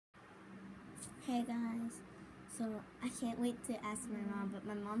Hey guys, so I can't wait to ask my mom, but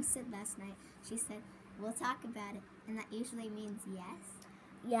my mom said last night, she said, we'll talk about it, and that usually means yes.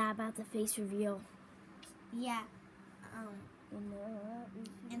 Yeah, about the face reveal. Yeah,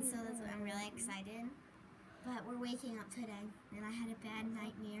 and so that's why I'm really excited. But we're waking up today, and I had a bad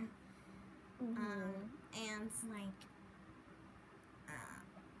nightmare, and like,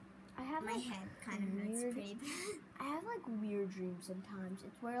 I have my head kind of hurts pretty bad. I have like weird dreams sometimes.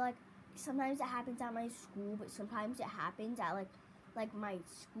 It's where like sometimes it happens at my school, but sometimes it happens at like my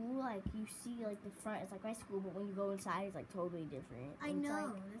school. Like you see like the front, it's like my school, but when you go inside, it's like totally different. I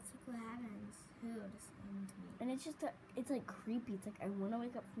know, that's like what happens. Who just happened to me? And it's just it's like creepy. It's like I want to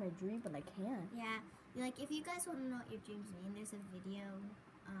wake up from my dream, but I can't. Yeah, like if you guys want to know what your dreams mean, there's a video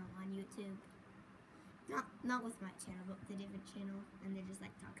on YouTube. Not with my channel, but with a different channel, and they're just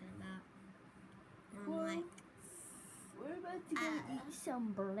like talking about like. We're about to go eat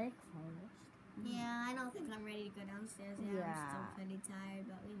some breakfast. Yeah, I don't think I'm ready to go downstairs yet. I'm still pretty tired,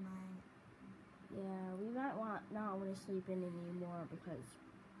 but we might. Yeah, we might not want to sleep in anymore because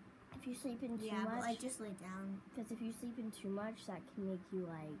if you sleep in too much. Yeah, but like just lay down. Because if you sleep in too much, that can make you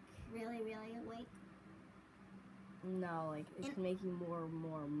like really, really awake. No, like it can make you more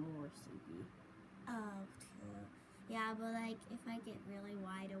sleepy. Oh, true. Yeah, but like if I get really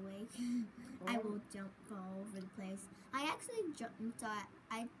wide awake, I will fall over the place. I actually jumped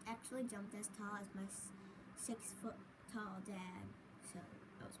as tall as my 6 foot tall dad, so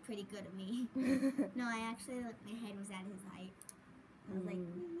that was pretty good of me. No, I actually like my head was at his height. I was like.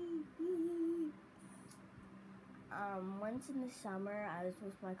 Once in the summer, I was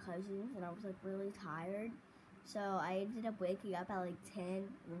with my cousins and I was like really tired. So I ended up waking up at like 10 and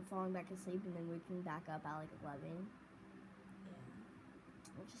then falling back asleep and then waking back up at like 11. Yeah.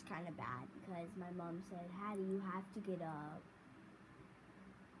 Which is kind of bad because my mom said, Hattie, you have to get up.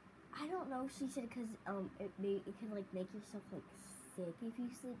 I don't know. She said because it can like make yourself like sick if you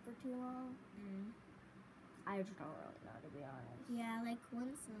sleep for too long. I just don't really know, to be honest. Yeah, like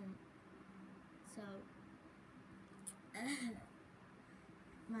once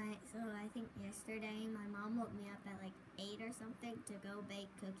so I think yesterday my mom woke me up at like 8 or something to go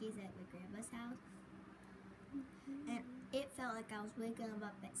bake cookies at my grandma's house. And it felt like I was waking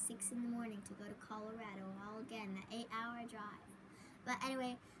up at 6 in the morning to go to Colorado all again, that 8-hour drive. But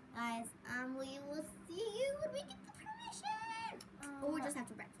anyway, guys, we will see you when we get the permission. Or we'll just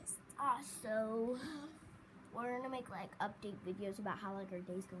after breakfast. So we're gonna make like update videos about how like our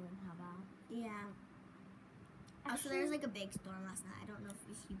day's going. How about? Yeah. Also, there was like a big storm last night. I don't know if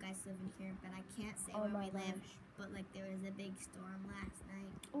you guys live in here, but I can't say where we live. But like there was a big storm last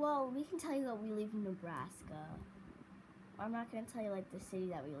night. Well, we can tell you that we live in Nebraska. I'm not gonna tell you like the city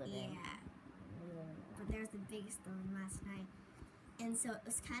that we live in. Yeah. But there was a big storm last night, and so it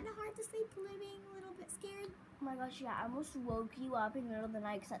was kind of hard to sleep, being a little bit scared. Oh my gosh, yeah! I almost woke you up in the middle of the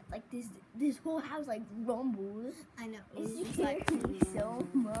night because like this whole house like rumbled. I know. It scared me so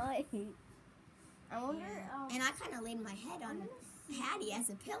much. I wonder. Yeah. And I kind of laid my head on Hattie as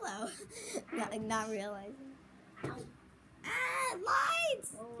a pillow, not realizing.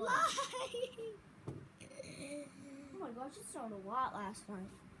 Lights! Lights! Oh my gosh, it snowed a lot last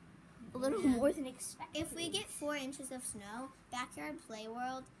night. A little more than expected. If we get 4 inches of snow, Backyard Play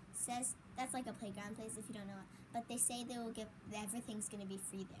World says that's like a playground place if you don't know it. But they say they will everything's gonna be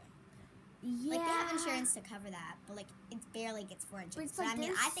free there. Yeah. Like they have insurance to cover that, but like it barely gets 4 inches. But I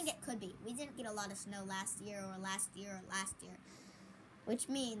mean, I think it could be. We didn't get a lot of snow last year, which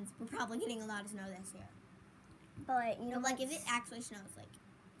means we're probably getting a lot of snow this year. But you know, like if it actually snows like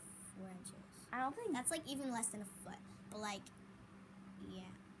 4 inches, I don't think that's like even less than a foot. But like, yeah.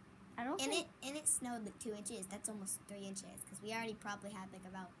 I don't think it snowed like 2 inches. That's almost 3 inches because we already probably had like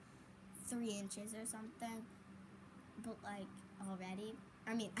about 3 inches or something. But like already.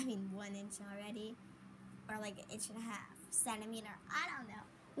 I mean 1 inch already, or like 1.5 centimeters. I don't know.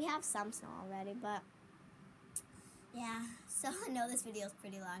 We have some snow already, but yeah. So I know this video is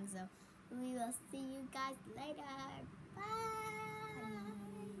pretty long, so we will see you guys later. Bye.